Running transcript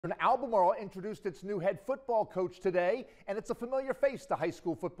Albemarle introduced its new head football coach today, and it's a familiar face to high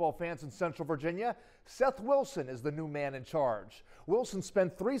school football fans in Central Virginia. Seth Wilson is the new man in charge. Wilson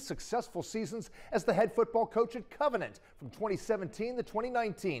spent 3 successful seasons as the head football coach at Covenant from 2017 to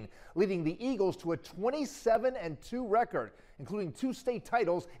 2019, leading the Eagles to a 27-2 record, including 2 state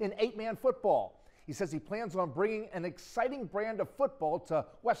titles in 8-man football. He says he plans on bringing an exciting brand of football to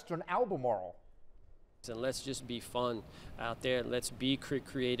Western Albemarle. And let's just be fun out there. Let's be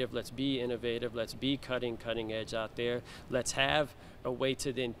creative. Let's be innovative. Let's be cutting edge out there. Let's have a way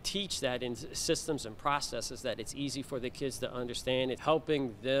to then teach that in systems and processes that it's easy for the kids to understand. It's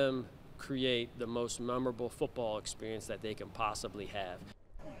helping them create the most memorable football experience that they can possibly have.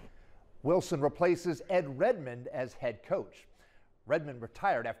 Wilson replaces Ed Redmond as head coach. Redmond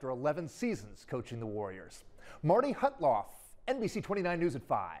retired after 11 seasons coaching the Warriors. Marty Hutloff, NBC 29 News at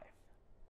 5.